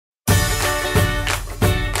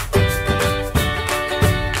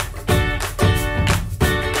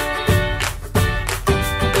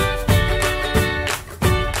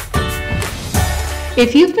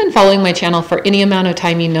If you've been following my channel for any amount of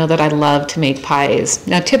time, you know that I love to make pies.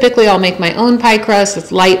 Now, typically I'll make my own pie crust.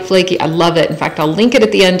 It's light, flaky. I love it. In fact, I'll link it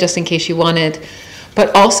at the end just in case you want it.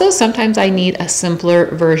 But also sometimes I need a simpler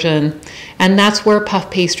version, and that's where puff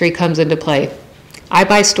pastry comes into play. I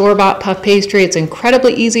buy store-bought puff pastry. It's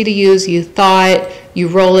incredibly easy to use. You thaw it, you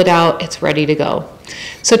roll it out, it's ready to go.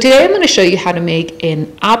 So today I'm going to show you how to make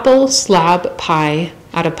an apple slab pie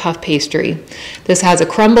out of puff pastry. This has a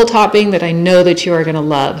crumble topping that I know that you are going to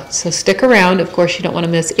love. So stick around. Of course, you don't want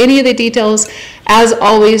to miss any of the details. As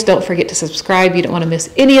always, don't forget to subscribe. You don't want to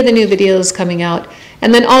miss any of the new videos coming out.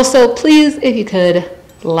 And then also, please, if you could,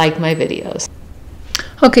 like my videos.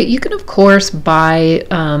 Okay, you can of course buy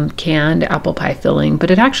canned apple pie filling,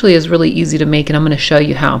 but it actually is really easy to make, and I'm going to show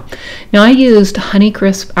you how. Now, I used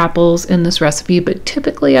Honeycrisp apples in this recipe, but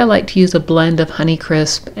typically I like to use a blend of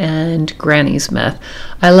Honeycrisp and Granny Smith.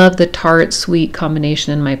 I love the tart sweet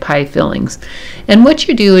combination in my pie fillings. And what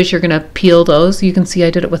you do is you're going to peel those. You can see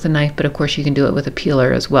I did it with a knife, but of course you can do it with a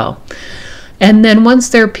peeler as well. And then once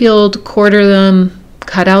they're peeled, quarter them,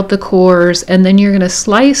 cut out the cores, and then you're going to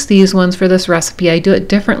slice these ones for this recipe. I do it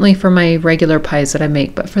differently for my regular pies that I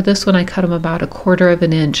make, but for this one I cut them about 1/4 of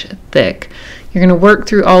an inch thick. You're going to work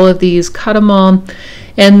through all of these, cut them all,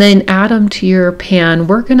 and then add them to your pan.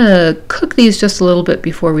 We're going to cook these just a little bit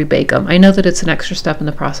before we bake them. I know that it's an extra step in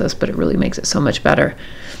the process, but it really makes it so much better.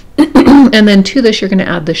 And then to this you're going to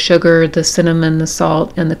add the sugar, the cinnamon, the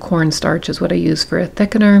salt, and the cornstarch is what I use for a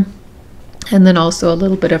thickener. And then also a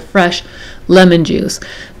little bit of fresh lemon juice.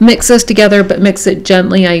 Mix this together, but mix it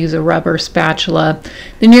gently. I use a rubber spatula.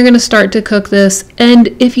 Then you're going to start to cook this. And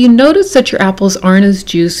if you notice that your apples aren't as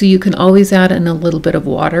juicy, you can always add in a little bit of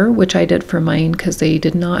water, which I did for mine because they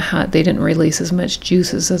didn't release as much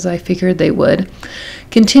juices as I figured they would.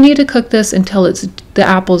 Continue to cook this until the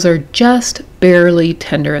apples are just barely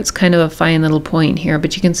tender. It's kind of a fine little point here,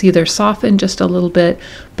 but you can see they're softened just a little bit,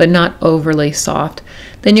 but not overly soft.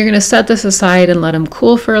 Then you're going to set this aside and let them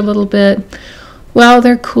cool for a little bit. While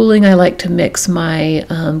they're cooling, I like to mix my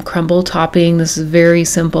crumble topping. This is very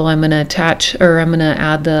simple. I'm going to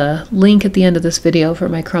add the link at the end of this video for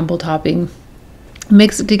my crumble topping.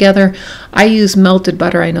 Mix it together. I use melted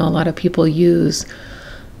butter. I know a lot of people use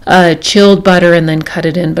chilled butter and then cut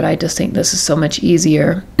it in, but I just think this is so much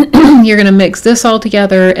easier. You're going to mix this all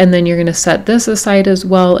together, and then you're going to set this aside as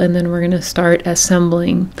well, and then we're going to start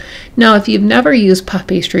assembling. Now, if you've never used puff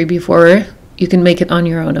pastry before, you can make it on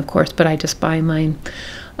your own, of course, but I just buy mine.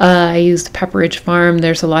 I use the Pepperidge Farm.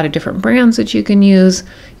 There's a lot of different brands that you can use.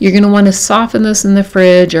 You're going to want to soften this in the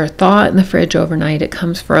fridge or thaw it in the fridge overnight. It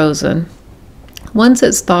comes frozen. Once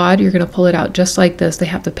it's thawed, you're going to pull it out just like this. They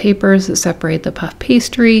have the papers that separate the puff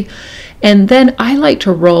pastry, and then I like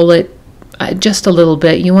to roll it just a little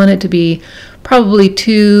bit. You want it to be probably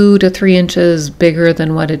 2 to 3 inches bigger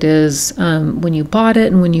than what it is when you bought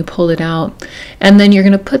it and when you pull it out. And then you're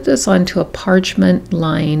going to put this onto a parchment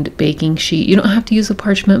lined baking sheet. You don't have to use a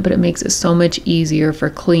parchment, but it makes it so much easier for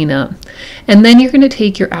cleanup. And then you're going to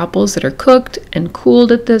take your apples that are cooked and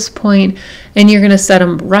cooled at this point, and you're going to set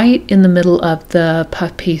them right in the middle of the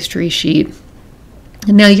puff pastry sheet.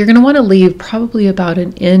 Now you're going to want to leave probably about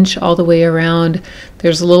 1 inch all the way around.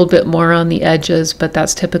 There's a little bit more on the edges, but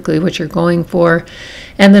that's typically what you're going for.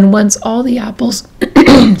 And then once all the apples,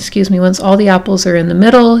 once all the apples are in the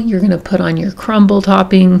middle, you're going to put on your crumble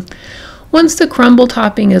topping. Once the crumble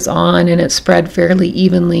topping is on and it's spread fairly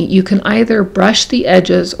evenly, you can either brush the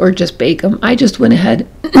edges or just bake them. I just went ahead,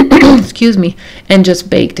 and just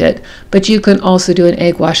baked it. But you can also do an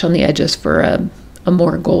egg wash on the edges for a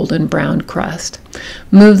more golden brown crust.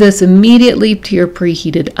 Move this immediately to your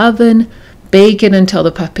preheated oven. Bake it until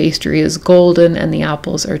the puff pastry is golden and the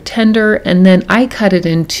apples are tender, and then I cut it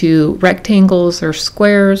into rectangles or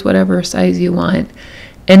squares, whatever size you want,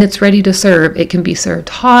 and it's ready to serve. It can be served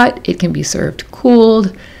hot, it can be served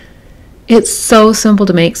cooled. It's so simple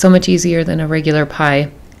to make, so much easier than a regular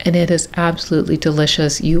pie, and it is absolutely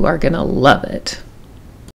delicious. You are gonna love it.